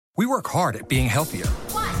We work hard at being healthier.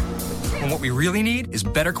 And what we really need is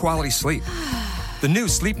better quality sleep. The new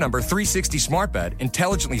Sleep Number 360 smart bed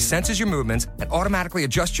intelligently senses your movements and automatically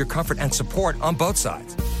adjusts your comfort and support on both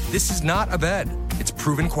sides. This is not a bed. It's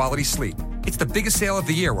proven quality sleep. It's the biggest sale of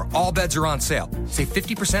the year where all beds are on sale. Save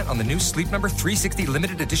 50% on the new Sleep Number 360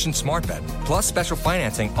 limited edition smart bed, plus special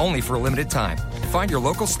financing only for a limited time. To find your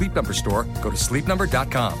local Sleep Number store, go to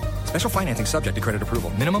sleepnumber.com. Special financing subject to credit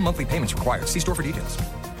approval. Minimum monthly payments required. See store for details.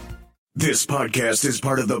 This podcast is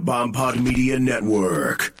part of the BombPod Media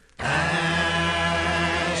Network.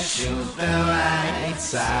 Shoot the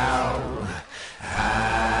lights out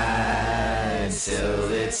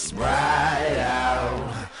until it's bright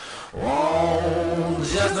out. Oh,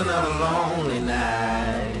 just another lonely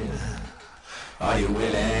night. Are you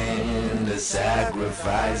willing to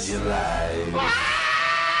sacrifice your life?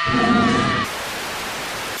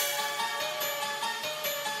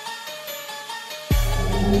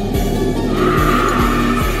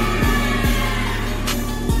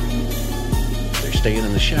 Staying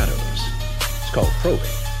in the shadows. It's called probing.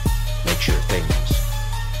 Make sure things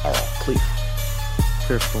are all clear.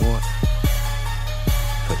 Clear for what?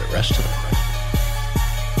 For the rest of the road.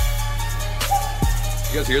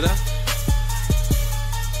 You guys hear that?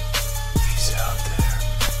 He's out there.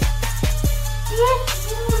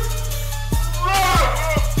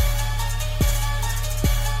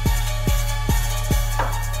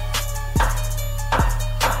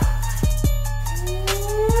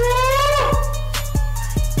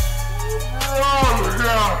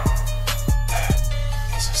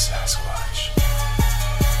 He's a Sasquatch.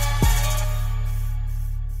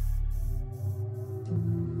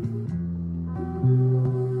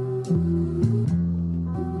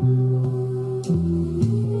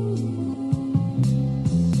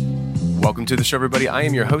 Welcome to the show, everybody. I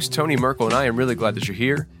am your host, Tony Merkel, and I am really glad that you're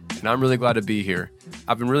here, and I'm really glad to be here.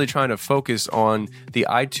 I've been really trying to focus on the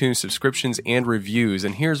iTunes subscriptions and reviews,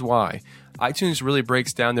 and here's why. iTunes really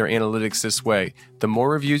breaks down their analytics this way. The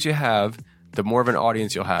more reviews you have, the more of an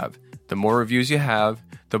audience you'll have. The more reviews you have,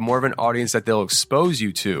 the more of an audience that they'll expose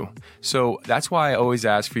you to. So that's why I always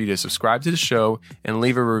ask for you to subscribe to the show and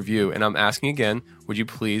leave a review. And I'm asking again, would you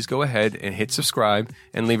please go ahead and hit subscribe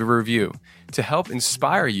and leave a review? To help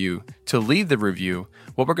inspire you to leave the review,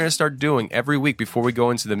 what we're going to start doing every week before we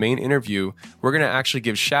go into the main interview, we're going to actually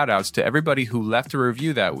give shout outs to everybody who left a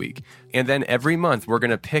review that week. And then every month, we're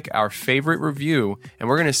going to pick our favorite review and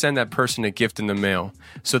we're going to send that person a gift in the mail.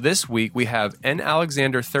 So this week, we have N.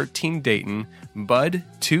 Alexander 13 Dayton, Bud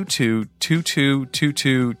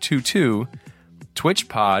 22222222, Twitch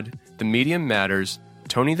Pod, The Medium Matters,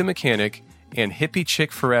 Tony the Mechanic, and Hippie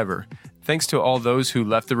Chick Forever. Thanks to all those who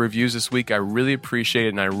left the reviews this week. I really appreciate it,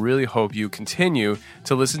 and I really hope you continue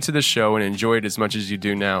to listen to the show and enjoy it as much as you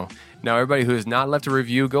do now. Now, everybody who has not left a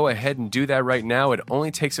review, go ahead and do that right now. It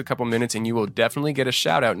only takes a couple minutes, and you will definitely get a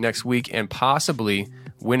shout-out next week and possibly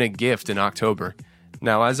win a gift in October.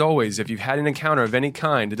 Now, as always, if you've had an encounter of any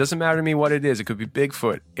kind, it doesn't matter to me what it is. It could be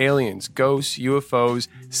Bigfoot, aliens, ghosts, UFOs,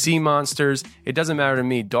 sea monsters. It doesn't matter to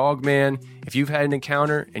me. Dogman, if you've had an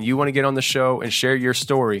encounter and you want to get on the show and share your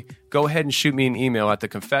story, go ahead and shoot me an email at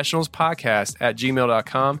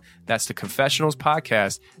theconfessionalspodcast@gmail.com. That's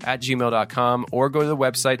theconfessionalspodcast@gmail.com, or go to the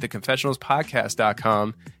website,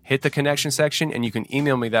 theconfessionalspodcast.com, hit the connection section, and you can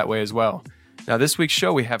email me that way as well. Now, this week's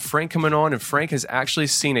show, we have Frank coming on, and Frank has actually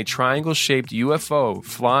seen a triangle-shaped UFO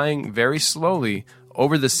flying very slowly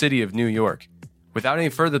over the city of New York. Without any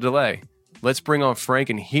further delay, let's bring on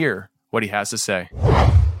Frank and hear what he has to say.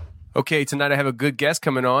 Okay, tonight I have a good guest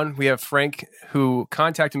coming on. We have Frank, who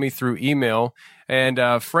contacted me through email, and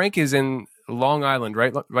Frank is in Long Island,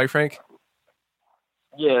 right? Right, Frank?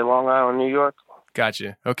 Yeah, Long Island, New York.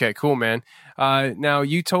 Gotcha. Okay, cool, man. Now,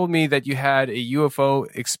 you told me that you had a UFO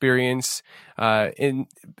experience in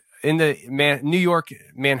the New York,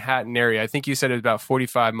 Manhattan area. I think you said it was about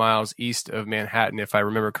 45 miles east of Manhattan, if I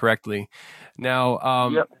remember correctly. Now,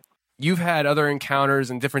 Yep. You've had other encounters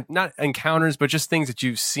and different, not encounters, but just things that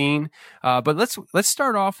you've seen. But let's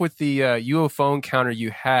start off with the UFO encounter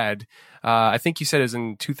you had. I think you said it was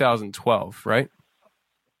in 2012, right?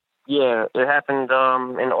 Yeah, it happened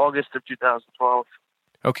in August of 2012.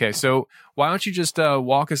 Okay, so why don't you just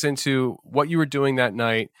walk us into what you were doing that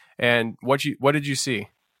night and what did you see?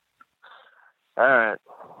 All right.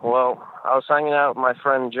 Well, I was hanging out with my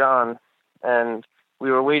friend John, and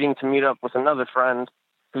we were waiting to meet up with another friend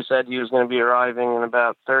who said he was going to be arriving in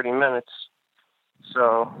about 30 minutes.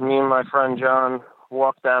 So me and my friend John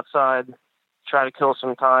walked outside, tried to kill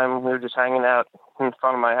some time. We were just hanging out in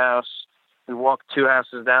front of my house. We walked 2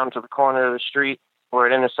 houses down to the corner of the street where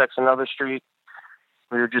it intersects another street.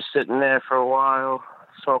 We were just sitting there for a while,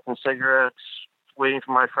 smoking cigarettes, waiting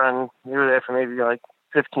for my friend. We were there for maybe like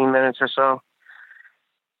 15 minutes or so.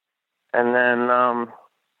 And then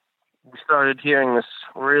we started hearing this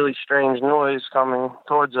really strange noise coming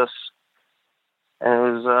towards us. And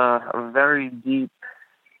it was a very deep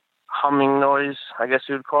humming noise, I guess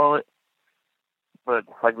you would call it, but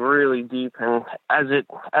like really deep. And as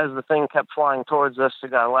the thing kept flying towards us,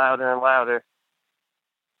 it got louder and louder.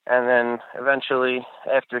 And then eventually,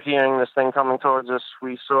 after hearing this thing coming towards us,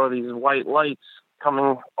 we saw these white lights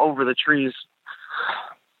coming over the trees.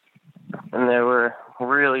 And they were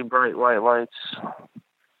really bright white lights.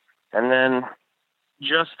 And then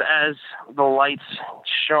just as the lights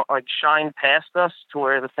shined past us to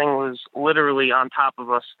where the thing was literally on top of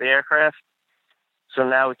us, the aircraft, so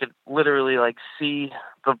now we could literally like see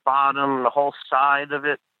the bottom, the whole side of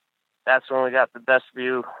it. That's when we got the best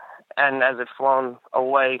view. And as it flown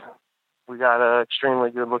away, we got an extremely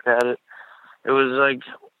good look at it. It was like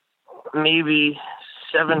maybe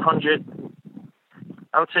 700,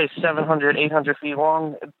 I would say 700, 800 feet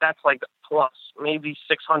long. That's like plus, maybe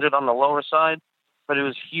 600 on the lower side. But it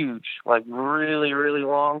was huge, like really, really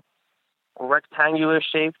long, rectangular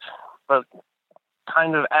shaped, but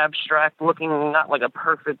kind of abstract looking, not like a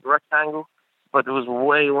perfect rectangle, but it was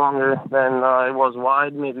way longer than it was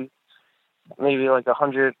wide, maybe like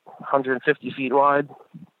 100, 150 feet wide.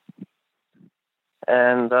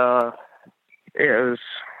 And it was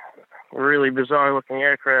a really bizarre looking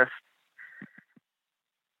aircraft.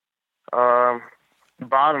 The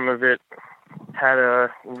bottom of it had a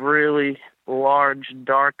really large,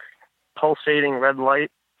 dark, pulsating red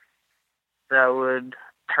light that would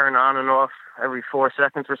turn on and off every 4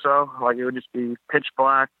 seconds or so. Like it would just be pitch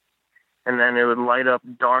black, and then it would light up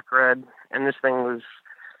dark red. And this thing was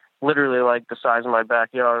literally like the size of my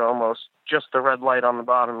backyard almost. Just the red light on the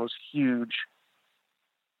bottom was huge.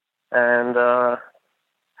 And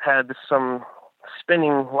had some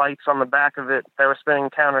spinning lights on the back of it. They were spinning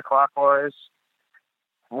counterclockwise,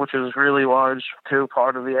 which was really large too,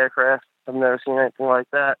 part of the aircraft. I've never seen anything like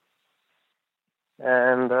that.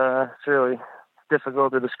 And it's really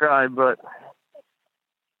difficult to describe, but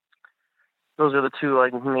those are the two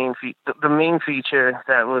like main the main feature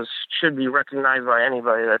that should be recognized by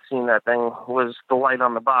anybody that's seen that thing was the light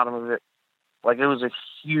on the bottom of it. Like it was a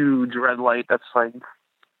huge red light that's like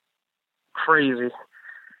crazy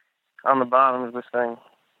on the bottom of this thing.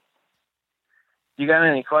 You got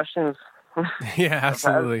any questions? Yeah,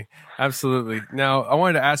 absolutely. Absolutely. Now, I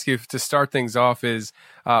wanted to ask you to start things off is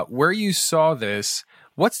where you saw this,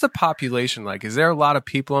 what's the population like? Is there a lot of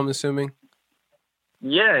people, I'm assuming?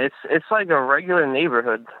 Yeah, it's like a regular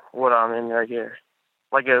neighborhood, what I'm in right here.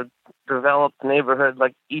 Like a developed neighborhood,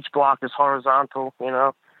 like each block is horizontal, you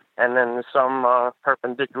know, and then there's some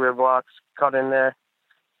perpendicular blocks cut in there,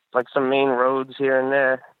 like some main roads here and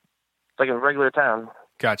there. It's like a regular town.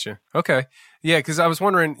 Gotcha. Okay. Yeah, because I was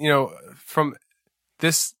wondering, you know, from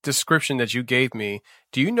this description that you gave me,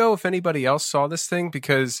 do you know if anybody else saw this thing?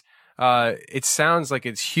 Because it sounds like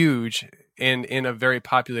it's huge and in a very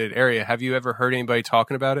populated area. Have you ever heard anybody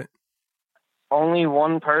talking about it? Only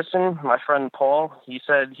one person, my friend Paul. He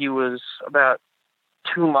said he was about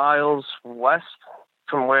 2 miles west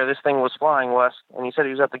from where this thing was flying west, and he said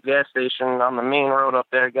he was at the gas station on the main road up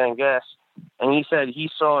there getting gas. And he said he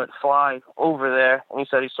saw it fly over there, and he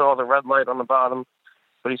said he saw the red light on the bottom,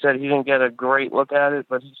 but he said he didn't get a great look at it,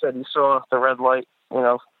 but he said he saw the red light, you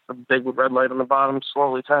know, the big red light on the bottom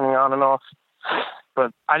slowly turning on and off.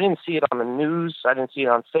 But I didn't see it on the news. I didn't see it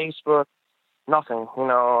on Facebook. Nothing. You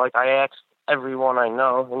know, like I asked everyone I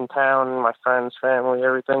know in town, my friends, family,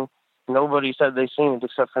 everything. Nobody said they seen it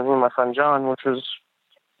except for me and my friend John, which was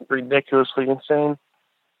ridiculously insane.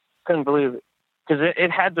 Couldn't believe it. Because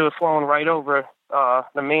it had to have flown right over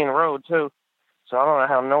the main road, too. So I don't know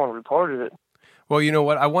how no one reported it. Well, you know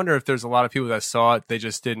what? I wonder if there's a lot of people that saw it, they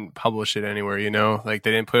just didn't publish it anywhere, you know? Like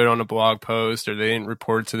they didn't put it on a blog post or they didn't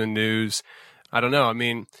report it to the news. I don't know. I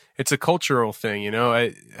mean, it's a cultural thing, you know?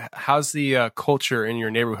 How's the culture in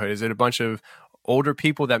your neighborhood? Is it a bunch of older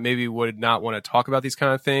people that maybe would not want to talk about these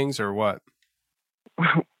kind of things or what?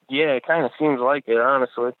 Yeah, it kind of seems like it,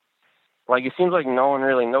 honestly. Like, it seems like no one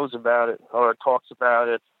really knows about it or talks about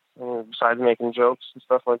it, besides making jokes and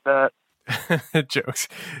stuff like that. Jokes.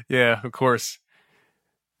 Yeah, of course.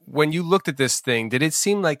 When you looked at this thing, did it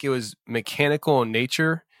seem like it was mechanical in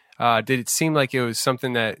nature? Did it seem like it was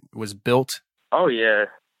something that was built? Oh, yeah.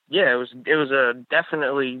 Yeah, it was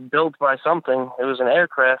definitely built by something. It was an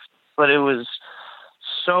aircraft, but it was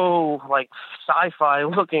so, like, sci-fi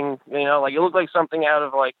looking, you know? Like, it looked like something out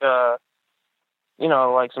of, like, you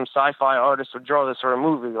know, like some sci-fi artist would draw this for a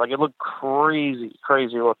movie. Like, it looked crazy,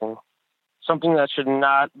 crazy looking. something that should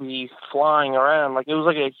not be flying around. Like, it was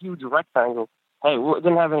like a huge rectangle. Hey, it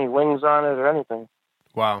didn't have any wings on it or anything.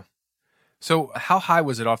 Wow. So how high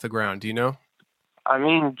was it off the ground? Do you know? I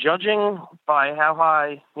mean, judging by how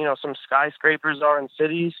high, some skyscrapers are in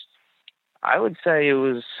cities, I would say it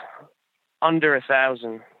was under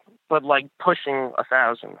 1,000, but like pushing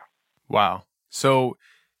 1,000. Wow. So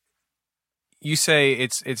you say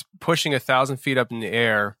it's pushing 1,000 feet up in the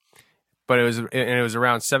air, but it was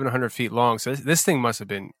around 700 feet long. So this thing must have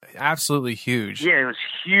been absolutely huge. Yeah, it was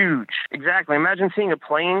huge. Exactly. Imagine seeing a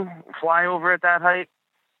plane fly over at that height,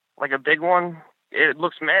 like a big one. It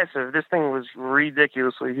looks massive. This thing was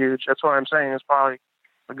ridiculously huge. That's why I'm saying it's probably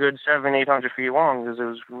a good 700-800 feet long, because it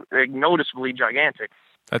was noticeably gigantic.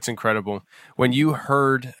 That's incredible. When you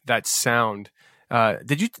heard that sound,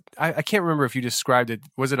 did you? I can't remember if you described it.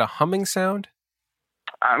 Was it a humming sound?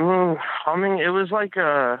 I mean, humming. It was like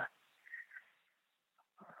a.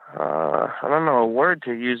 I don't know a word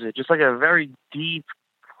to use it. Just like a very deep,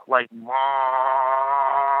 like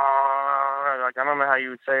I don't know how you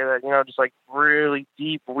would say that. Just like really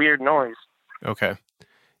deep, weird noise. Okay.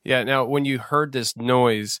 Yeah. Now, when you heard this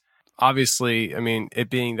noise, obviously, I mean, it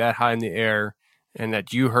being that high in the air, and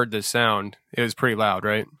that you heard the sound, it was pretty loud,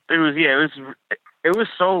 right? It was. Yeah. It was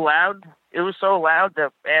so loud. It was so loud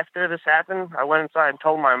that after this happened, I went inside and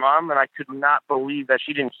told my mom, and I could not believe that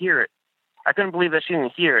she didn't hear it. I couldn't believe that she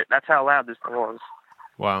didn't hear it. That's how loud this thing was.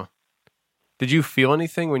 Wow. Did you feel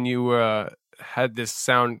anything when you had this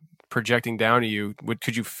sound projecting down to you?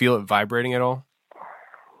 Could you feel it vibrating at all?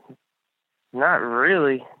 Not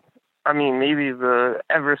really. I mean, maybe the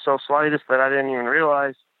ever so slightest that I didn't even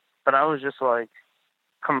realize. But I was just like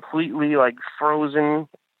completely like frozen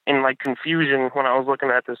in like confusion when I was looking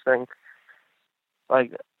at this thing.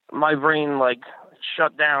 Like my brain like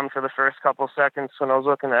shut down for the first couple seconds when I was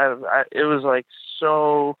looking at it. It was like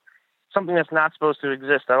something that's not supposed to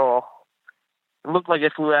exist at all. It looked like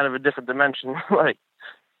it flew out of a different dimension. Like,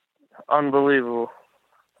 unbelievable.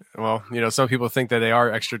 Well, some people think that they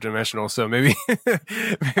are extra dimensional, so maybe you're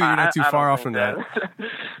not too far off from that.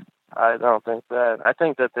 I don't think that. I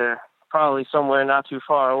think that they're probably somewhere not too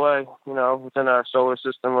far away, within our solar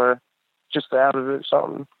system or just out of it or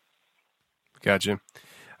something. Gotcha.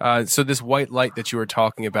 So this white light that you were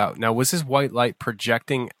talking about, now, was this white light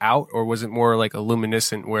projecting out, or was it more like a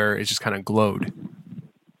luminescent where it just kind of glowed?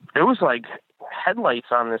 It was like headlights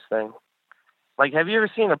on this thing. Like, have you ever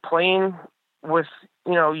seen a plane with,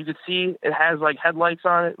 you could see it has like headlights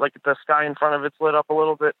on it, like the sky in front of it's lit up a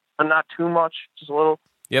little bit, but not too much, just a little?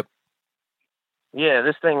 Yep. Yeah,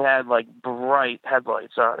 this thing had like bright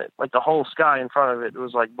headlights on it. Like the whole sky in front of it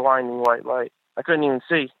was like blinding white light. I couldn't even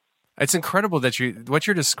see. It's incredible that what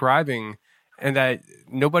you're describing and that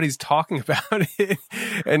nobody's talking about it.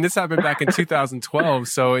 And this happened back in 2012.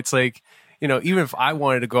 So it's like, even if I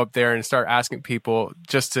wanted to go up there and start asking people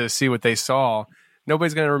just to see what they saw,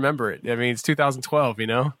 nobody's going to remember it. I mean, it's 2012,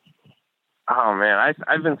 Oh man,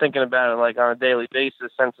 I've been thinking about it like on a daily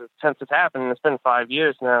basis since it's happened. It's been 5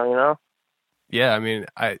 years now, Yeah, I mean,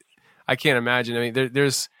 I can't imagine. I mean,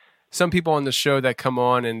 there's some people on the show that come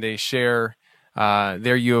on and they share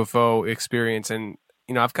their UFO experience, and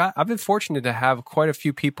I've been fortunate to have quite a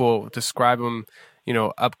few people describe them,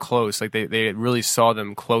 up close, like they really saw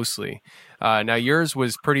them closely. Now yours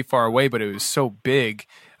was pretty far away, but it was so big.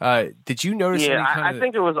 Did you notice? Yeah, I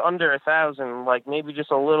think it was under 1,000, like maybe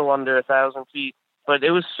just a little under 1,000 feet. But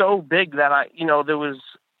it was so big that it was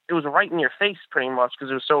right in your face pretty much because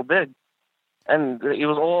it was so big, and it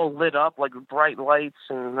was all lit up like bright lights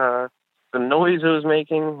and the noise it was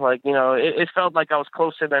making. Like it felt like I was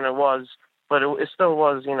closer than it was, but it still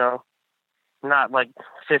was not like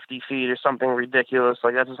 50 feet or something ridiculous.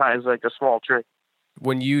 Like that's as high as like a small tree.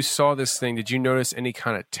 When you saw this thing, did you notice any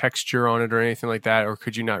kind of texture on it or anything like that, or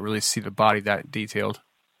could you not really see the body that detailed?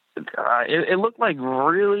 It looked like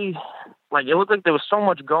really, like it looked like there was so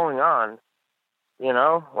much going on,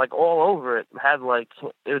 like all over it.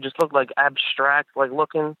 It just looked like abstract, like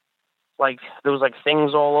looking, like there was like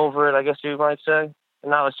things all over it, I guess you might say,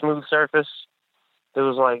 and not a smooth surface. There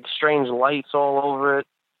was like strange lights all over it.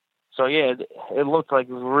 So yeah, it looked like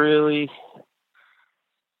really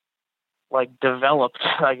like developed,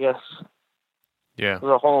 I guess. Yeah.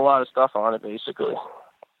 There's a whole lot of stuff on it, basically.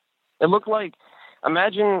 It looked like,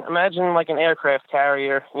 imagine like an aircraft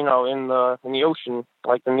carrier, in the ocean,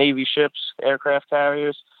 like the Navy ships, aircraft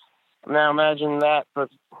carriers. Now imagine that, but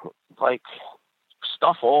like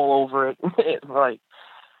stuff all over it, like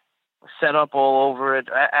set up all over it,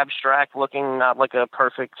 abstract looking, not like a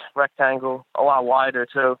perfect rectangle, a lot wider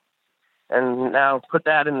too. And now put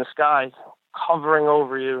that in the sky, hovering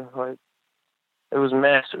over you, like It was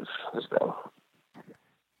massive, this thing.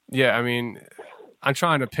 Yeah, I mean, I'm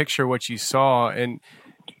trying to picture what you saw, and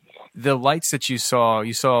the lights that you saw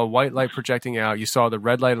a white light projecting out, you saw the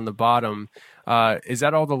red light on the bottom. Is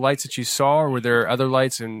that all the lights that you saw, or were there other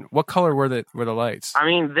lights, and what color were the lights? I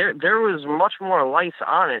mean, there was much more lights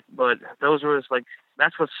on it, but those was like,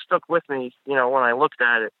 that's what stuck with me, when I looked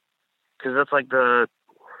at it, because that's like the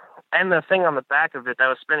thing on the back of it that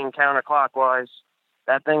was spinning counterclockwise,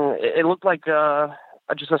 that thing, it looked like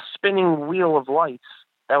just a spinning wheel of lights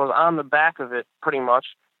that was on the back of it, pretty much.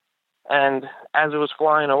 And as it was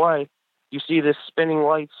flying away, you see this spinning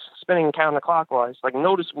lights, spinning counterclockwise, like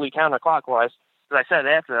noticeably counterclockwise. As I said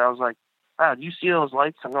after, I was like, wow, do you see those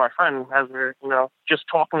lights? And my friend, as we were, just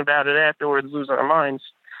talking about it afterwards, losing our minds,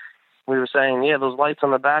 we were saying, yeah, those lights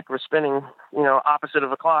on the back were spinning, opposite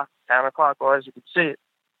of a clock, counterclockwise, you could see it.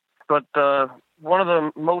 But one of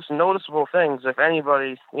the most noticeable things, if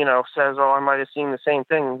anybody, says, oh, I might have seen the same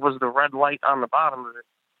thing, was the red light on the bottom of it.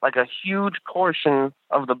 Like a huge portion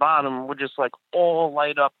of the bottom would just like all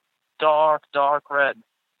light up dark red.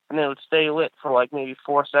 And then it would stay lit for like maybe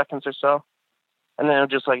 4 seconds or so. And then it would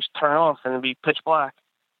just like turn off and it'd be pitch black.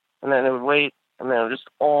 And then it would wait and then it would just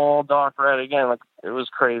all dark red again. Like it was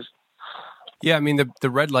crazy. Yeah, I mean, the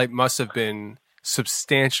red light must have been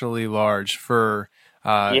substantially large for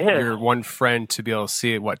your one friend to be able to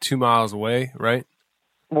see it, 2 miles away, right?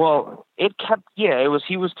 Well, he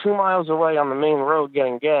was 2 miles away on the main road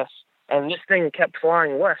getting gas, and this thing kept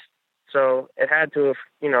flying west. So it had to have,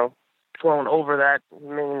 flown over that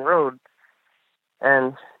main road.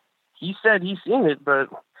 And he said he seen it, but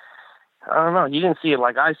I don't know. He didn't see it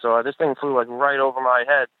like I saw it. This thing flew like right over my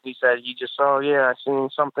head. He said he just saw, I seen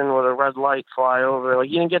something with a red light fly over. Like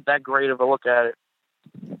he didn't get that great of a look at it.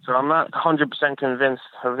 So I'm not 100% convinced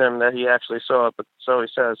of him that he actually saw it, but so he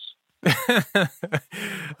says.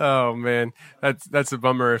 Oh man, that's a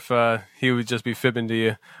bummer if he would just be fibbing to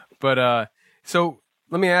you. But so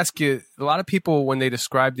let me ask you, a lot of people when they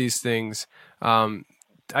describe these things, I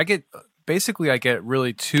get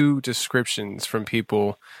really two descriptions from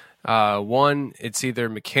people. One, it's either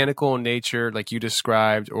mechanical in nature like you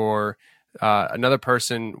described, or another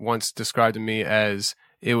person once described to me as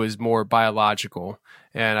it was more biological.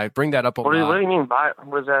 And I bring that up a lot. What do you mean by,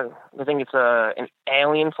 was that, I think it's an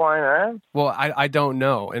alien flying around? Well, I don't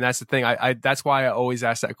know. And that's the thing. I that's why I always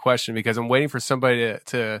ask that question, because I'm waiting for somebody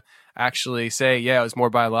to actually say, yeah, it was more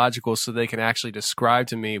biological, so they can actually describe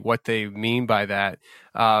to me what they mean by that.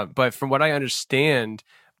 But from what I understand,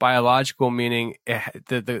 biological meaning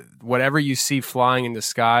the whatever you see flying in the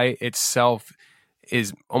sky itself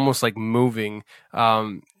is almost like moving.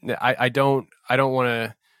 I don't want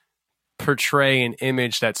to portray an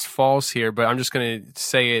image that's false here, but I'm just going to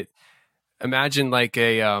say it. Imagine like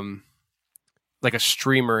a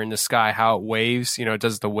streamer in the sky, how it waves, it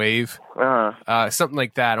does the wave, something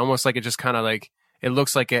like that. Almost like it just kind of like, it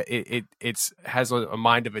looks like it has a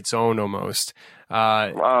mind of its own almost.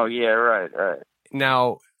 Oh yeah. Right.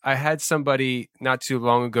 Now I had somebody not too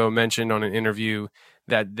long ago mention on an interview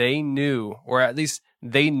that they knew, or at least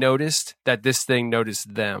they noticed that this thing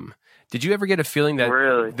noticed them. Did you ever get a feeling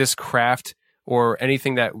that this craft or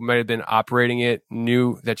anything that might have been operating it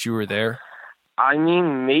knew that you were there? I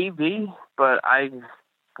mean, maybe, but I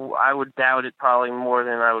would doubt it probably more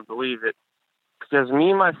than I would believe it. Because me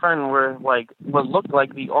and my friend were looked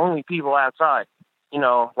like the only people outside,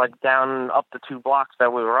 like down up the 2 blocks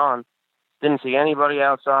that we were on. Didn't see anybody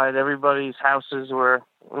outside. Everybody's houses were,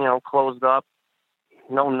 closed up.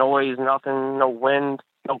 No noise, nothing, no wind,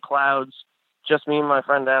 no clouds. Just me and my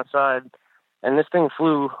friend outside, and this thing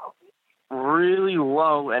flew really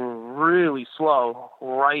low and really slow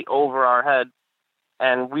right over our head,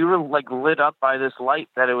 and we were like lit up by this light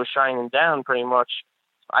that it was shining down pretty much.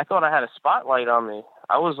 I thought I had a spotlight on me.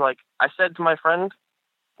 I said to my friend,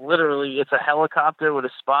 literally, it's a helicopter with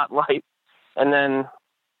a spotlight, and then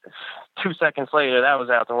 2 seconds later, that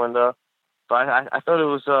was out the window. But I thought it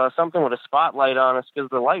was something with a spotlight on us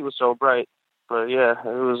because the light was so bright. But yeah, it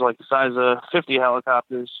was like the size of 50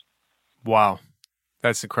 helicopters. Wow.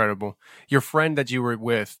 That's incredible. Your friend that you were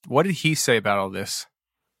with, what did he say about all this?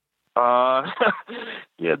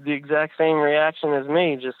 He had the exact same reaction as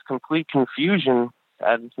me, just complete confusion.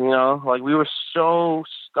 And, we were so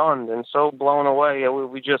stunned and so blown away at what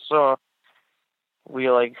we just saw.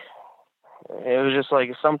 It was just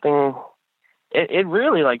like something, it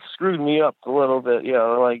really like screwed me up a little bit,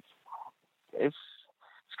 it's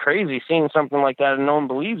crazy seeing something like that and no one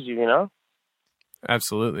believes you,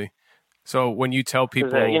 Absolutely. So when you tell people,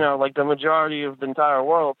 like the majority of the entire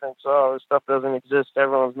world thinks, oh, this stuff doesn't exist.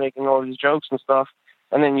 Everyone's making all these jokes and stuff.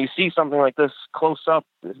 And then you see something like this close up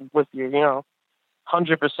with your,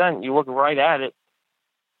 100%. You look right at it,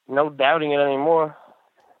 no doubting it anymore.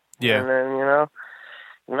 Yeah. And then,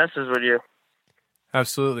 it messes with you.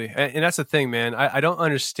 Absolutely. And that's the thing, man. I don't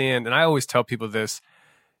understand, and I always tell people this,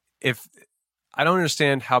 if I don't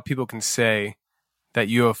understand how people can say that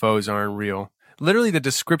UFOs aren't real. Literally, the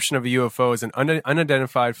description of a UFO is an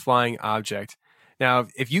unidentified flying object. Now,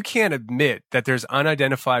 if you can't admit that there's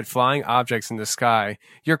unidentified flying objects in the sky,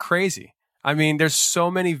 you're crazy. I mean, there's so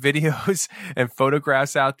many videos and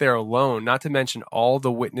photographs out there alone, not to mention all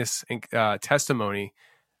the witness testimony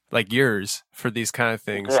like yours for these kind of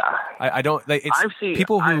things. Yeah. I don't like it's I've seen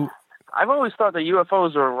people who I've always thought that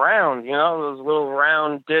UFOs were round, those little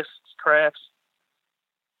round discs, crafts.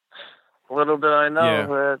 Little did I know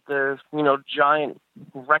that there's, giant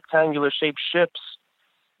rectangular shaped ships.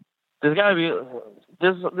 There's got to be,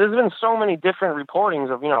 there's been so many different reportings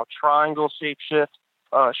of, triangle shaped ship.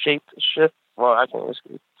 Well, I can't even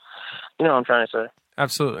speak. You know what I'm trying to say.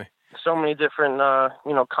 Absolutely. So many different,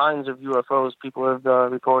 kinds of UFOs people have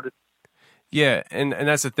reported. Yeah, and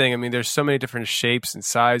that's the thing. I mean, there's so many different shapes and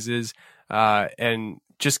sizes and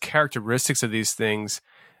just characteristics of these things.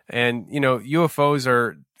 And, UFOs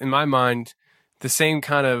are, in my mind, the same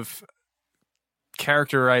kind of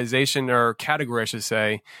characterization or category, I should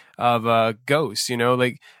say, of ghosts.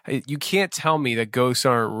 Like, you can't tell me that ghosts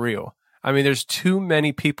aren't real. I mean, there's too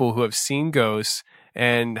many people who have seen ghosts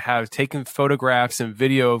and have taken photographs and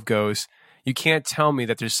video of ghosts. You can't tell me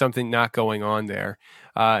that there's something not going on there.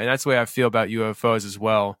 And that's the way I feel about UFOs as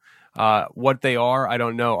well. What they are, I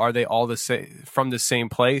don't know. Are they all the same from the same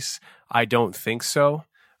place? I don't think so.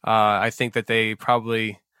 I think that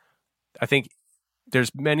I think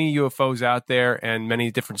there's many UFOs out there and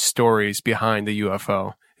many different stories behind the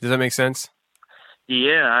UFO. Does that make sense?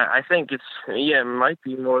 Yeah, I think it might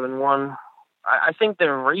be more than one. I think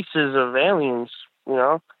they're races of aliens,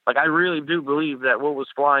 Like, I really do believe that what was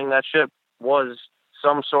flying that ship was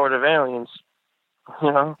some sort of aliens,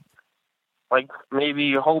 Like,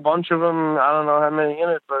 maybe a whole bunch of them. I don't know how many in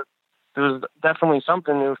it, but there was definitely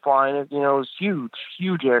something new flying it. It was huge,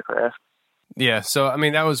 huge aircraft. Yeah, so, I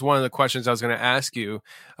mean, that was one of the questions I was going to ask you,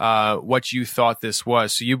 what you thought this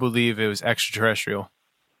was. So you believe it was extraterrestrial?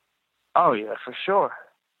 Oh, yeah, for sure.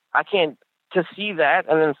 I can't, to see that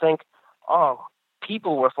and then think, oh,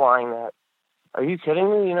 people were flying that. Are you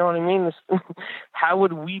kidding me? You know what I mean? How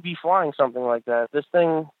would we be flying something like that? This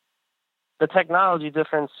thing, the technology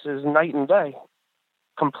difference is night and day.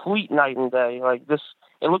 Complete night and day. Like this,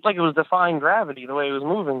 it looked like it was defying gravity the way it was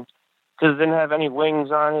moving. Because it didn't have any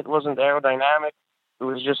wings on it. It wasn't aerodynamic. It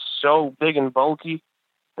was just so big and bulky.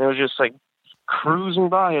 And it was just like cruising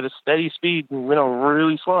by at a steady speed and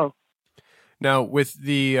really slow. Now, with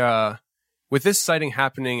this sighting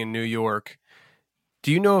happening in New York,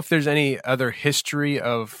 do you know if there's any other history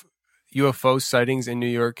of UFO sightings in New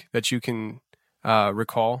York that you can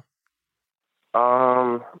recall?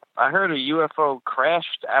 I heard a UFO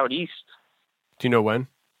crashed out east. Do you know when?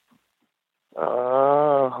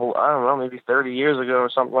 I don't know, maybe 30 years ago or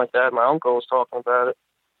something like that. My uncle was talking about it.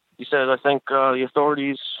 He said, I think the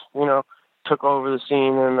authorities, took over the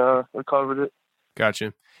scene and recovered it.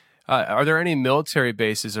 Gotcha. Are there any military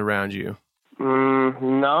bases around you?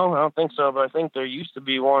 No, I don't think so, but I think there used to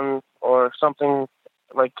be one or something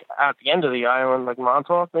like at the end of the island, like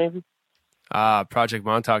Montauk maybe. Project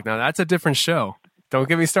Montauk. Now, that's a different show. Don't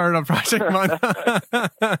get me started on Project Montauk.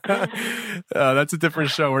 That's a different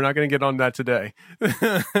show. We're not going to get on that today.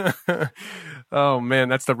 Oh, man,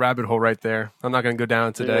 that's the rabbit hole right there. I'm not going to go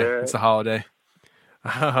down today. Yeah. It's a holiday.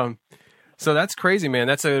 So that's crazy, man.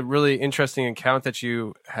 That's a really interesting account that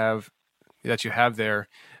you have there.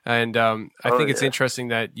 And I think it's interesting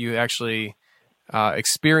that you actually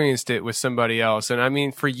experienced it with somebody else. And I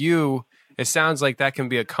mean, for you, it sounds like that can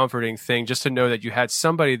be a comforting thing just to know that you had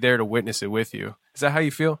somebody there to witness it with you. Is that how you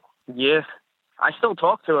feel? Yeah. I still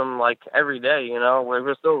talk to him like every day,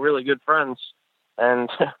 we're still really good friends. And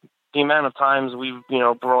the amount of times we've,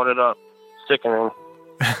 brought it up, sickening.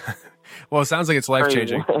 Well, it sounds like it's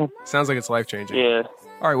life-changing. Sounds like it's life-changing. Yeah.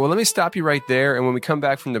 All right, well, let me stop you right there. And when we come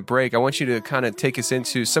back from the break, I want you to kind of take us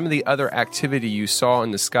into some of the other activity you saw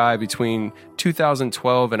in the sky between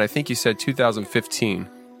 2012 and I think you said 2015.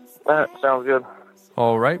 That sounds good.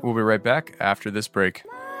 All right, we'll be right back after this break.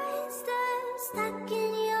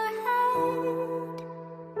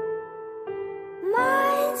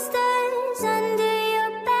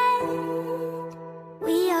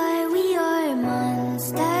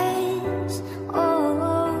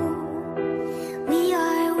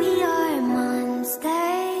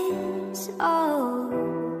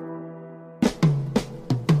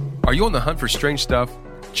 Are you on the hunt for strange stuff?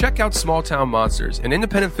 Check out Small Town Monsters, an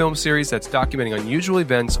independent film series that's documenting unusual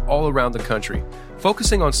events all around the country.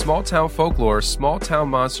 Focusing on small town folklore, Small Town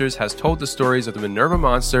Monsters has told the stories of the Minerva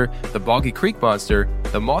Monster, the Boggy Creek Monster,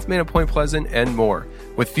 the Mothman of Point Pleasant, and more.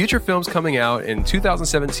 With future films coming out in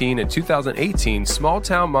 2017 and 2018, Small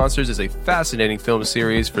Town Monsters is a fascinating film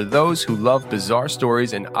series for those who love bizarre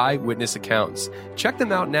stories and eyewitness accounts. Check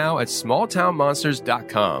them out now at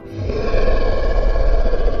smalltownmonsters.com.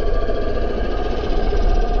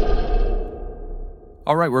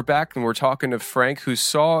 All right, we're back and we're talking to Frank, who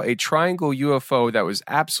saw a triangle UFO that was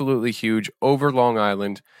absolutely huge over Long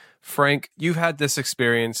Island. Frank, you've had this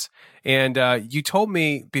experience, and you told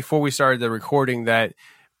me before we started the recording that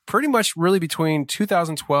pretty much really between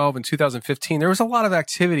 2012 and 2015, there was a lot of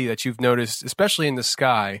activity that you've noticed, especially in the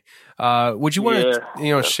sky. Would you want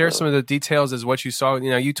to, share some of the details as what you saw?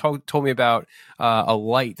 You told me about a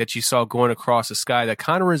light that you saw going across the sky that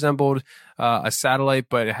kind of resembled a satellite,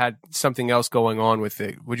 but it had something else going on with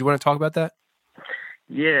it. Would you want to talk about that?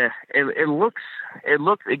 Yeah, it looks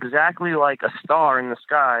exactly like a star in the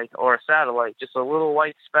sky or a satellite, just a little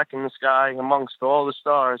white speck in the sky amongst all the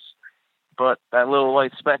stars. But that little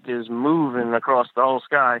white speck is moving across the whole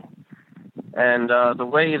sky. And the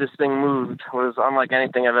way this thing moved was unlike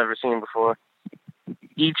anything I've ever seen before.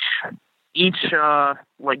 Each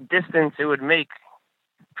distance it would make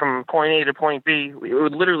from point A to point B, it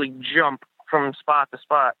would literally jump from spot to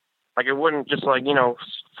spot. Like it wouldn't just slowly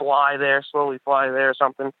fly there or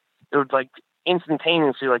something. It would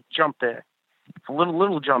instantaneously jump there.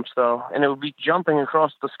 Little jumps though, and it would be jumping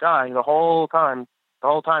across the sky the whole time. The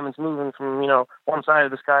whole time it's moving from, one side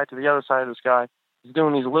of the sky to the other side of the sky. It's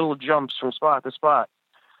doing these little jumps from spot to spot.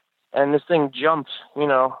 And this thing jumped,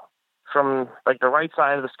 from the right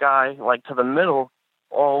side of the sky, to the middle,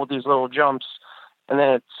 all with these little jumps. And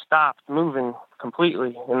then it stopped moving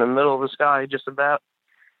completely in the middle of the sky, just about.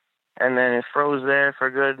 And then it froze there for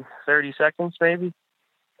a good 30 seconds, maybe.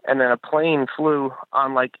 And then a plane flew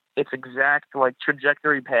on its exact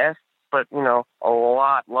trajectory path, but, a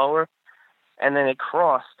lot lower. And then it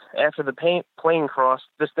crossed. After the plane crossed,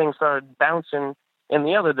 this thing started bouncing in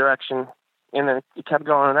the other direction. And then it kept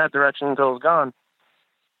going in that direction until it was gone.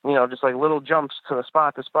 Just little jumps to the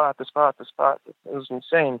spot, to spot, to spot, to spot. It was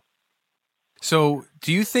insane. So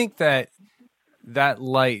do you think that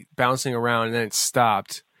light bouncing around and then it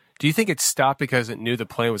stopped, do you think it stopped because it knew the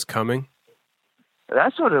plane was coming?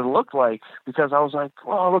 That's what it looked like, because I was like,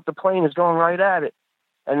 oh, look, the plane is going right at it.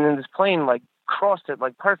 And then this plane, crossed it,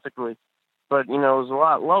 perfectly. But, it was a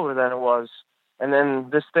lot lower than it was. And then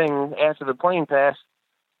this thing, after the plane passed,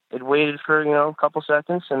 it waited for, a couple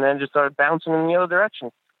seconds and then just started bouncing in the other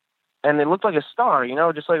direction. And it looked like a star,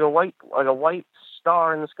 just like a white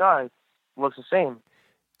star in the sky. It looks the same.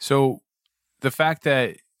 So the fact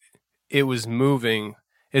that it was moving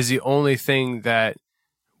is the only thing that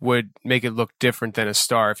would make it look different than a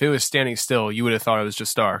star. If it was standing still, you would have thought it was just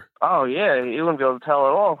a star. Oh, yeah. You wouldn't be able to tell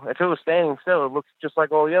at all. If it was standing still, it looked just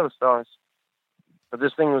like all the other stars. But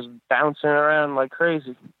this thing was bouncing around like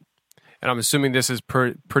crazy. And I'm assuming this is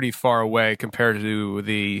pretty far away compared to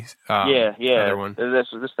the other one. This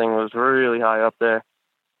thing was really high up there.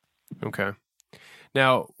 Okay.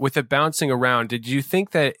 Now, with it bouncing around, do you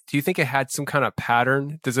think it had some kind of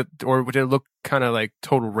pattern? Or would it look kind of like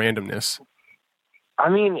total randomness? I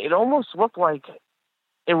mean, it almost looked like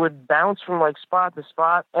it would bounce from spot to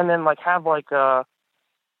spot and then have a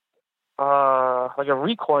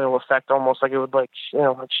recoil effect, almost like it would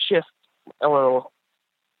shift a little,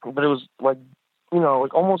 but it was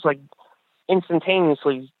almost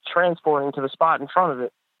instantaneously transporting to the spot in front of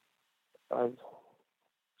it. It's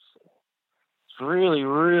really,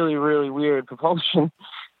 really, really weird propulsion.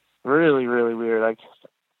 Really, really weird. I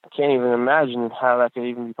can't even imagine how that could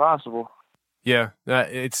even be possible. Yeah,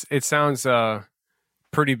 it sounds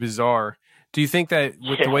pretty bizarre. Do you think that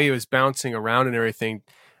with the way it was bouncing around and everything,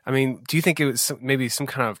 I mean, do you think it was maybe some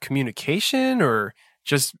kind of communication, or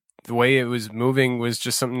just the way it was moving was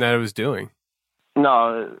just something that it was doing?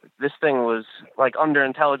 No, this thing was under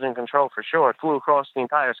intelligent control for sure. It flew across the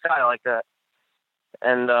entire sky like that.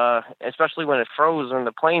 And especially when it froze and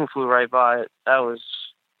the plane flew right by it, that was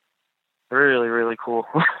really, really cool.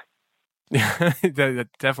 That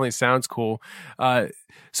definitely sounds cool.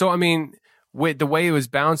 So, I mean, with the way it was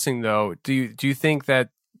bouncing, though, do you think that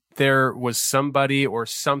there was somebody or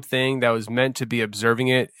something that was meant to be observing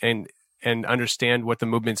it and understand what the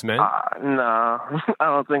movements meant? No, I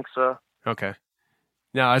don't think so. Okay.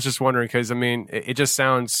 No, I was just wondering because, I mean, it just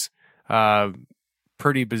sounds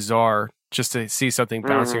pretty bizarre just to see something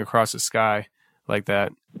bouncing across the sky like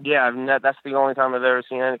that. Yeah, that's the only time I've ever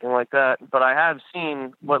seen anything like that. But I have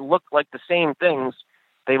seen what looked like the same things.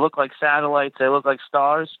 They look like satellites. They look like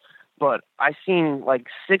stars. But I seen like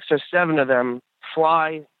 6 or 7 of them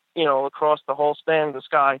fly, across the whole span of the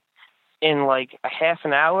sky in like a half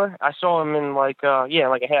an hour. I saw them in like a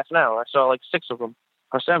half an hour. I saw like 6 of them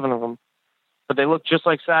or 7 of them. But they looked just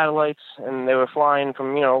like satellites, and they were flying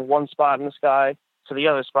from, one spot in the sky to the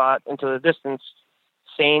other spot into the distance.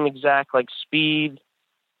 Same exact like speed,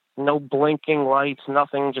 no blinking lights,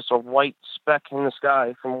 nothing, just a white speck in the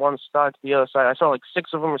sky from one side to the other side. I saw like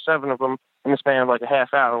 6 of them or 7 of them in the span of like a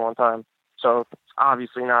half hour one time. So it's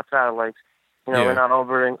obviously not satellites. They're not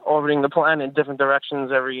orbiting the planet in different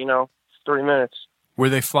directions every, 3 minutes. Were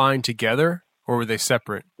they flying together or were they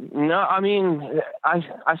separate? No, I mean,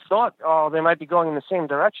 I thought, they might be going in the same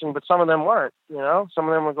direction, but some of them weren't, Some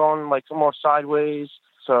of them were going like more sideways.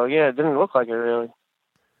 So yeah, it didn't look like it really.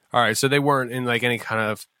 All right, so they weren't in like any kind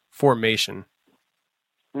of formation.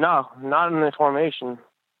 No, not in the formation.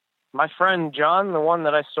 My friend John, the one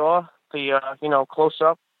that I saw, the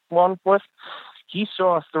close-up one with, he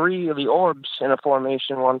saw 3 of the orbs in a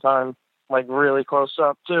formation one time, like really close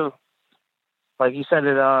up too. Like he said,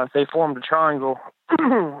 they formed a triangle,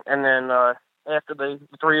 and then after the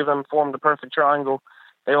 3 of them formed a perfect triangle,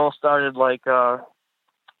 they all started like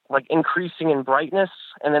increasing in brightness,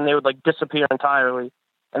 and then they would like disappear entirely,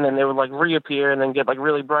 and then they would like reappear and then get like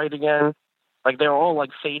really bright again. Like they were all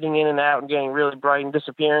like fading in and out and getting really bright and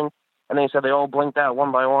disappearing. And then he said they all blinked out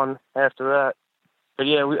one by one after that. But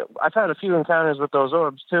yeah, I've had a few encounters with those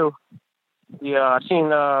orbs too. Yeah, I've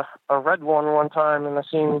seen a red one time, and I've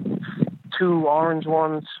seen 2 orange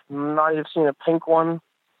ones. Might have seen a pink one.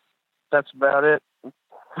 That's about it,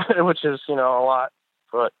 which is, a lot.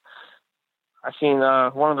 But I've seen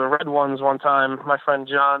one of the red ones one time. My friend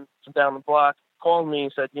John down the block called me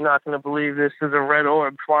and said, "You're not going to believe this. There's a red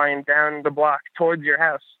orb flying down the block towards your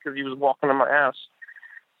house," because he was walking to my house.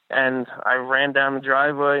 And I ran down the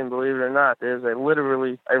driveway, and believe it or not, there's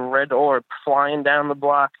literally a red orb flying down the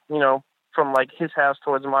block, from like his house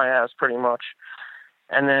towards my house pretty much.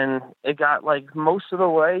 And then it got like most of the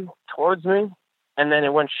way towards me, and then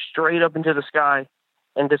it went straight up into the sky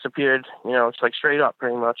and disappeared, it's like straight up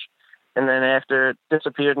pretty much. And then after it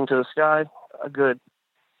disappeared into the sky, a good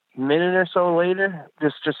minute or so later,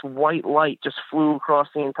 this just white light just flew across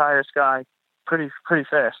the entire sky pretty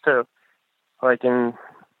fast too. Like in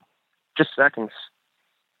just seconds,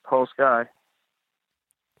 whole sky.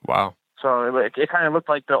 Wow. So it kind of looked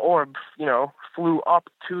like the orb, flew up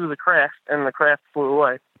to the craft, and the craft flew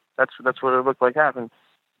away. That's what it looked like happened.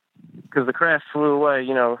 Because the craft flew away,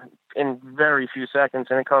 in very few seconds,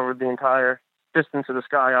 and it covered the entire distance of the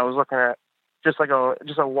sky I was looking at. Just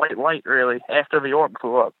a white light, really, after the orb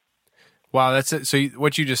flew up. Wow, that's it. So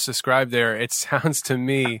what you just described there, it sounds to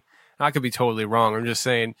me, I could be totally wrong. I'm just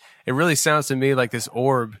saying, it really sounds to me like this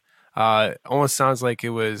orb almost sounds like it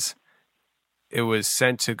was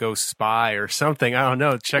sent to go spy or something. I don't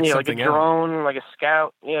know. Check something out. Yeah, like a drone, like a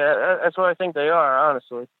scout. Yeah, that's what I think they are,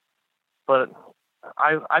 honestly. But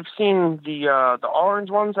I've seen the orange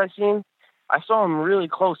ones. I saw them really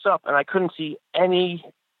close up, and I couldn't see any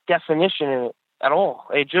definition in it at all.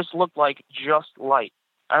 It just looked like just light.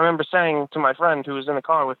 I remember saying to my friend who was in the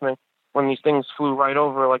car with me when these things flew right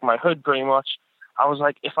over like my hood pretty much, I was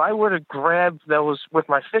like, if I were to grab those with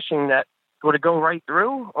my fishing net, would it go right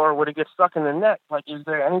through, or would it get stuck in the net? Like, is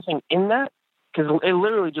there anything in that? Because it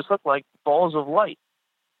literally just looked like balls of light.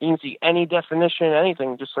 You didn't see any definition,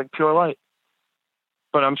 anything, just like pure light.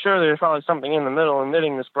 But I'm sure there's probably something in the middle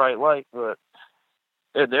emitting this bright light, but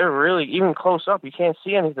they're really, even close up, you can't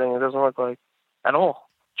see anything. It doesn't look like at all,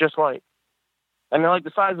 just light. And they're like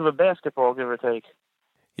the size of a basketball, give or take.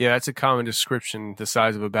 Yeah, that's a common description, the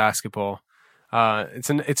size of a basketball.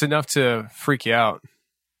 It's enough to freak you out.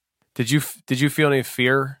 Did you feel any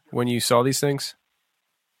fear when you saw these things?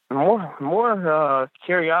 More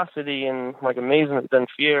curiosity and like amazement than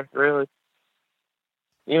fear, really.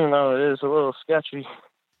 Even though it is a little sketchy.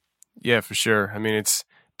 Yeah, for sure. I mean, it's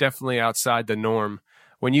definitely outside the norm.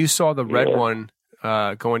 When you saw the red one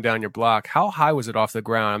going down your block, how high was it off the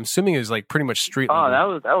ground? I'm assuming it was like pretty much street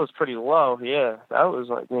level. Oh, that was pretty low. Yeah, that was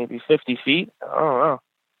like maybe 50 feet. I don't know.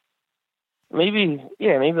 Maybe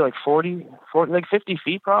like 40, like 50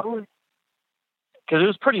 feet probably. Because it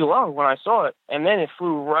was pretty low when I saw it. And then it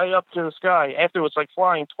flew right up to the sky after it was like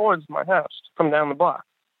flying towards my house from down the block.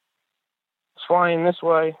 It's flying this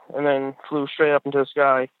way and then flew straight up into the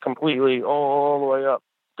sky completely all the way up.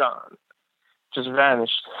 Gone. Just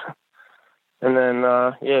vanished. And then,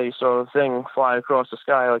 you saw the thing fly across the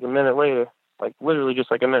sky like a minute later. Like literally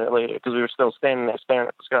just like a minute later because we were still standing there staring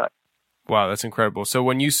at the sky. Wow, that's incredible. So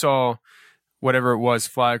when you saw whatever it was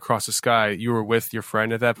fly across the sky, you were with your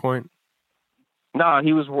friend at that point? No,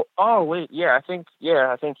 he was. Oh wait, I think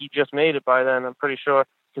he just made it by then. I'm pretty sure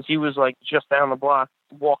because he was like just down the block,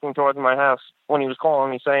 walking towards my house when he was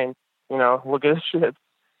calling me, saying, look at this shit.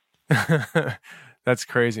 That's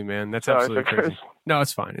crazy, man. That's Sorry absolutely crazy. No,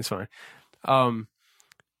 it's fine. It's fine.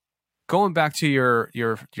 Going back to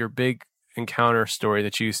your big encounter story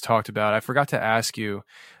that you talked about, I forgot to ask you,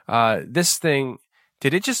 this thing,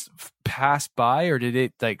 did it just pass by, or did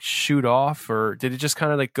it like shoot off, or did it just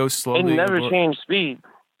kind of like go slowly? It never changed speed.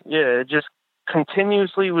 Yeah, it just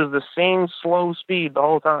continuously was the same slow speed the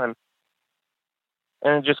whole time.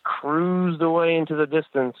 And it just cruised away into the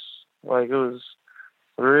distance. Like, it was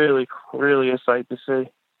really, really a sight to see.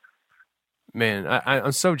 Man,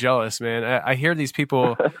 I'm so jealous, man. I hear these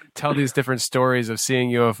people tell these different stories of seeing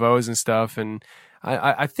UFOs and stuff, and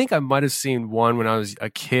I think I might have seen one when I was a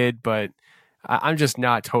kid, but I'm just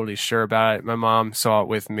not totally sure about it. My mom saw it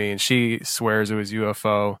with me, and she swears it was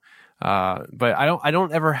UFO. But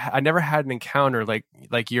I never had an encounter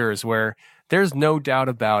like yours where there's no doubt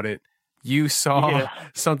about it. You saw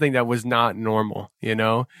something that was not normal,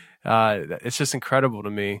 it's just incredible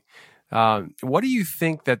to me. What do you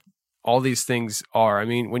think that all these things are? I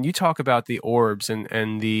mean, when you talk about the orbs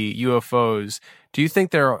and the UFOs, do you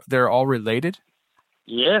think they're all related?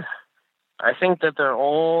 Yeah, I think that they're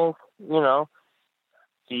all, what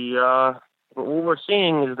we're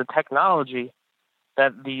seeing is the technology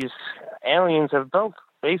that these aliens have built,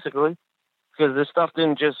 basically, because this stuff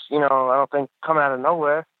didn't just, I don't think, come out of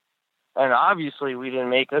nowhere. And obviously we didn't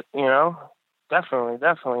make it,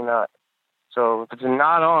 definitely not. So if it's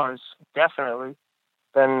not ours, definitely,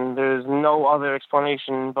 then there's no other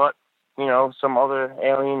explanation but, some other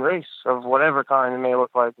alien race of whatever kind it may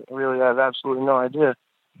look like. Really, I have absolutely no idea.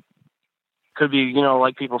 Could be,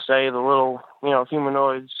 like people say, the little,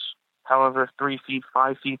 humanoids, however, 3 feet,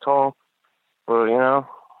 5 feet tall. But,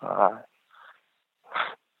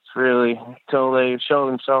 it's really, until they show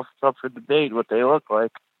themselves up for debate, what they look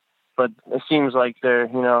like. But it seems like they're,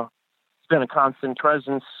 it's been a constant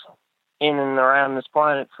presence in and around this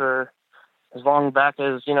planet for as long back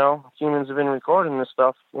as, humans have been recording this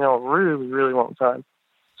stuff, a really, really long time.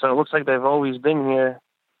 So it looks like they've always been here,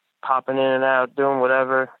 popping in and out, doing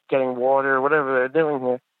whatever, getting water, whatever they're doing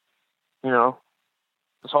here,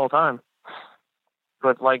 this whole time.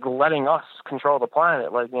 But, like, letting us control the planet,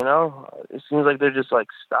 it seems like they're just,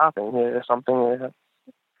 stopping here or something, or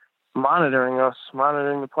monitoring us,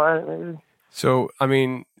 monitoring the planet, maybe. So, I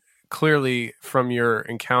mean, clearly from your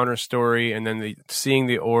encounter story and then seeing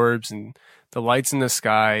the orbs and the lights in the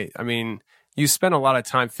sky, I mean, you spent a lot of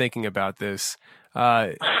time thinking about this.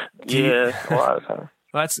 A lot of time.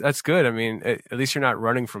 Well, that's good. I mean, at least you're not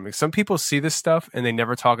running from it. Some people see this stuff and they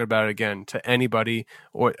never talk about it again to anybody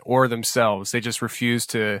or themselves. They just refuse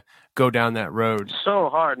to go down that road. It's so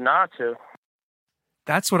hard not to.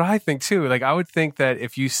 That's what I think too. Like, I would think that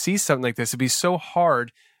if you see something like this, it'd be so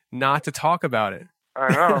hard not to talk about it.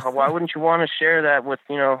 I know. Why wouldn't you want to share that with,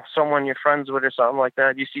 someone you're friends with or something like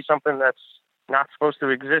that? You see something that's not supposed to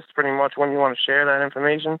exist pretty much when you want to share that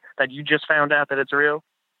information that you just found out that it's real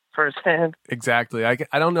firsthand. Exactly. I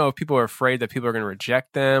don't know if people are afraid that people are going to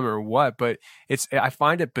reject them or what, but I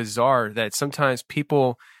find it bizarre that sometimes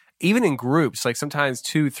people, even in groups, like sometimes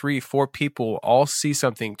 2, 3, 4 people all see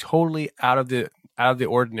something totally out of the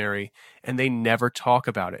ordinary and they never talk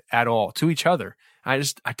about it at all to each other. I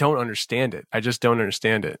don't understand it. I just don't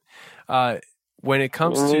understand it. When it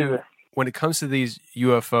comes to these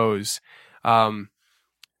UFOs,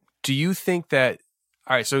 do you think that,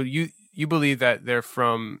 all right, so you believe that they're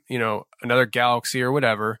from, another galaxy or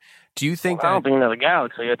whatever. Do you think I don't think another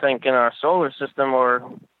galaxy. I think in our solar system, or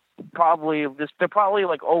they're probably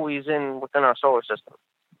always within our solar system.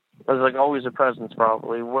 There's always a presence,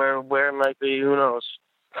 probably. Where it might be, who knows?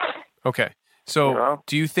 Okay. So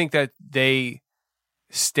do you think that they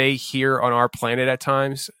stay here on our planet at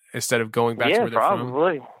times instead of going back to where they're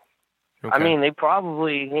probably. from? Okay. I mean, they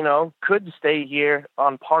probably, could stay here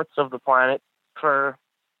on parts of the planet for,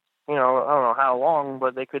 I don't know how long,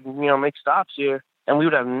 but they could, make stops here, and we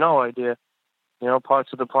would have no idea, parts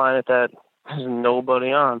of the planet that there's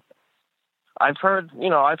nobody on. I've heard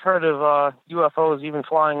of UFOs even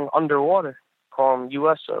flying underwater, call them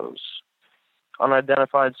USOs,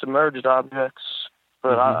 unidentified submerged objects.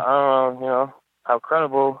 But I don't know, how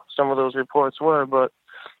credible some of those reports were, but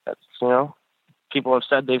that's, people have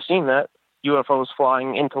said they've seen that. UFOs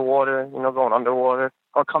flying into water, going underwater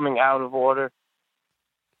or coming out of water.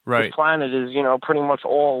 Right. The planet is, pretty much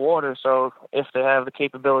all water, so if they have the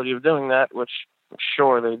capability of doing that, which I'm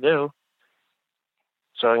sure they do,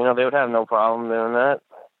 so, they would have no problem doing that.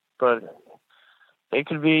 But They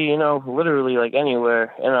could be, you know, literally like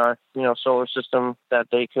anywhere in our, you know, solar system that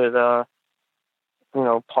they could, you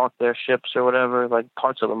know, park their ships or whatever, like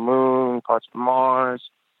parts of the moon, parts of Mars,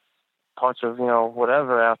 parts of, you know,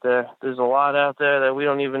 whatever out there. There's a lot out there that we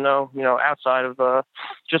don't even know, you know, outside of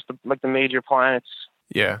just like the major planets.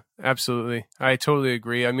 Yeah, absolutely. I totally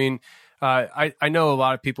agree. I mean, I know a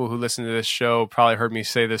lot of people who listen to this show probably heard me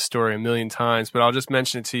say this story a million times, but I'll just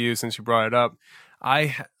mention it to you since you brought it up.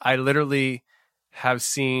 I literally have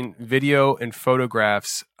seen video and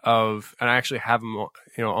photographs of, and I actually have them,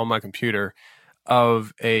 you know, on my computer,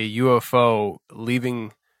 of a UFO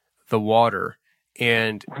leaving the water.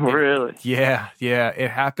 And really? Yeah.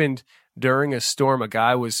 It happened during a storm. A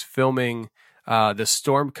guy was filming the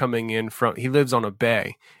storm coming in from, he lives on a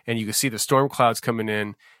bay, and you could see the storm clouds coming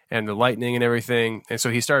in and the lightning and everything. And so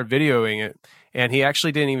he started videoing it, and he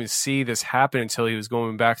actually didn't even see this happen until he was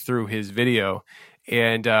going back through his video.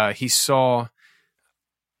 And he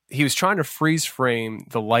was trying to freeze frame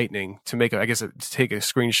the lightning to make, to take a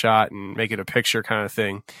screenshot and make it a picture kind of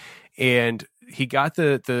thing. And he got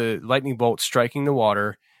the lightning bolt striking the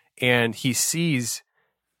water, and he sees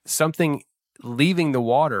something leaving the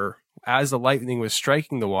water as the lightning was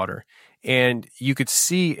striking the water. And you could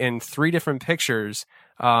see in 3 different pictures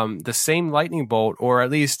the same lightning bolt, or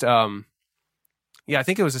at least, I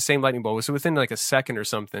think it was the same lightning bolt. So within like a second or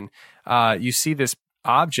something, you see this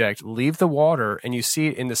object leave the water, and you see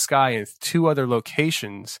it in the sky in 2 other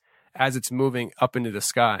locations as it's moving up into the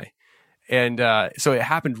sky. And so it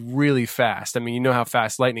happened really fast. I mean, you know how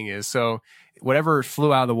fast lightning is. So whatever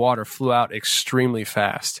flew out of the water flew out extremely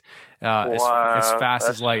fast, wow, as fast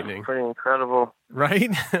as lightning. Pretty incredible. Right?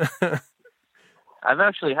 I've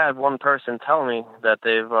actually had one person tell me that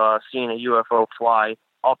they've seen a UFO fly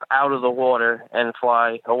up out of the water and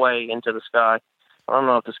fly away into the sky. I don't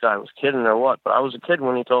know if this guy was kidding or what, but I was a kid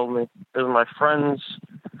when he told me. It was my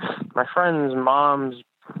friend's mom's,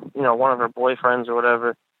 you know, one of her boyfriends or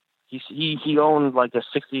whatever. He owned like a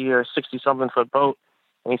 60 or 60-something foot boat,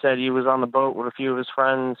 and he said he was on the boat with a few of his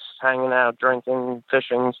friends, hanging out, drinking,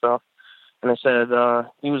 fishing and stuff. And they said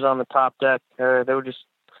he was on the top deck. They were just,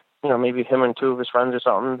 you know, maybe him and 2 of his friends or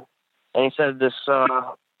something. And he said this, like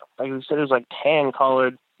he said, it was like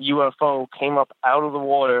tan-colored UFO came up out of the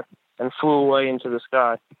water and flew away into the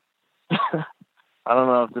sky. I don't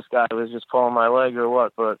know if this guy was just pulling my leg or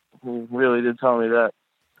what, but he really did tell me that.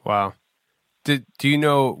 Wow. Do you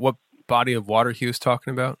know what body of water he was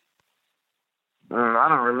talking about? I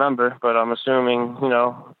don't remember, but I'm assuming, you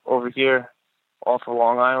know, over here off of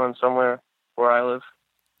Long Island somewhere where I live.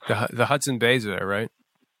 The Hudson Bay's there, right?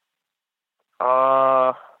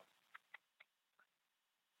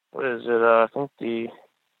 What is it? I think the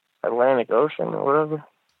Atlantic Ocean or whatever.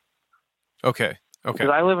 Okay. Because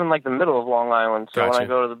I live in like the middle of Long Island, so Gotcha. when I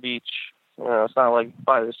go to the beach, you know, it's not like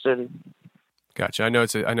by the city. Gotcha. I know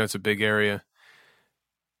it's a big area.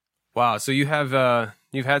 Wow. So you've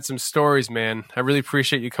had some stories, man. I really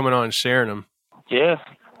appreciate you coming on and sharing them. Yeah,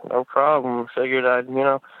 no problem. Figured I'd, you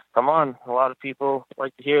know, come on. A lot of people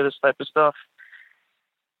like to hear this type of stuff,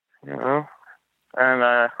 you know. And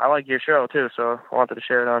I like your show too, so I wanted to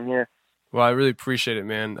share it on here. Well, I really appreciate it,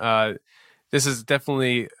 man. This is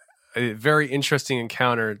definitely a very interesting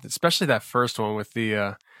encounter, especially that first one with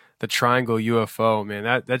the triangle UFO,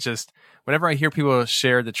 man. That just, whenever I hear people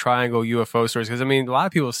share the triangle UFO stories, because I mean, a lot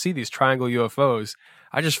of people see these triangle UFOs.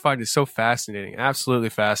 I just find it so fascinating, absolutely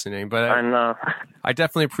fascinating. But I know. I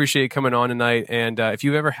definitely appreciate you coming on tonight. And if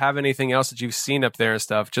you ever have anything else that you've seen up there and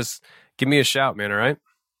stuff, just give me a shout, man. All right?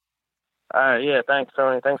 All right. Yeah. Thanks,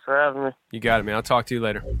 Tony. Thanks for having me. You got it, man. I'll talk to you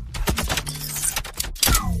later.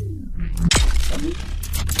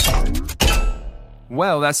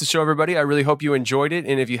 Well, that's the show, everybody. I really hope you enjoyed it.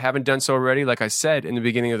 And if you haven't done so already, like I said in the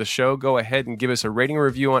beginning of the show, go ahead and give us a rating or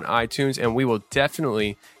review on iTunes, and we will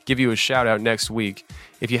definitely give you a shout out next week.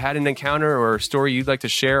 If you had an encounter or a story you'd like to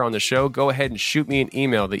share on the show, go ahead and shoot me an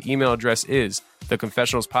email. The email address is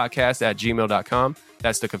theconfessionalspodcast@gmail.com.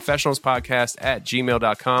 That's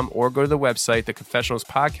theconfessionalspodcast@gmail.com, or go to the website,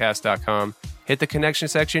 theconfessionalspodcast.com. Hit the connection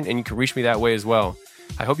section, and you can reach me that way as well.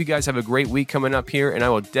 I hope you guys have a great week coming up here, and I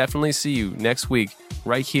will definitely see you next week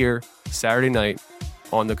right here, Saturday night,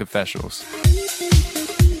 on The Confessionals.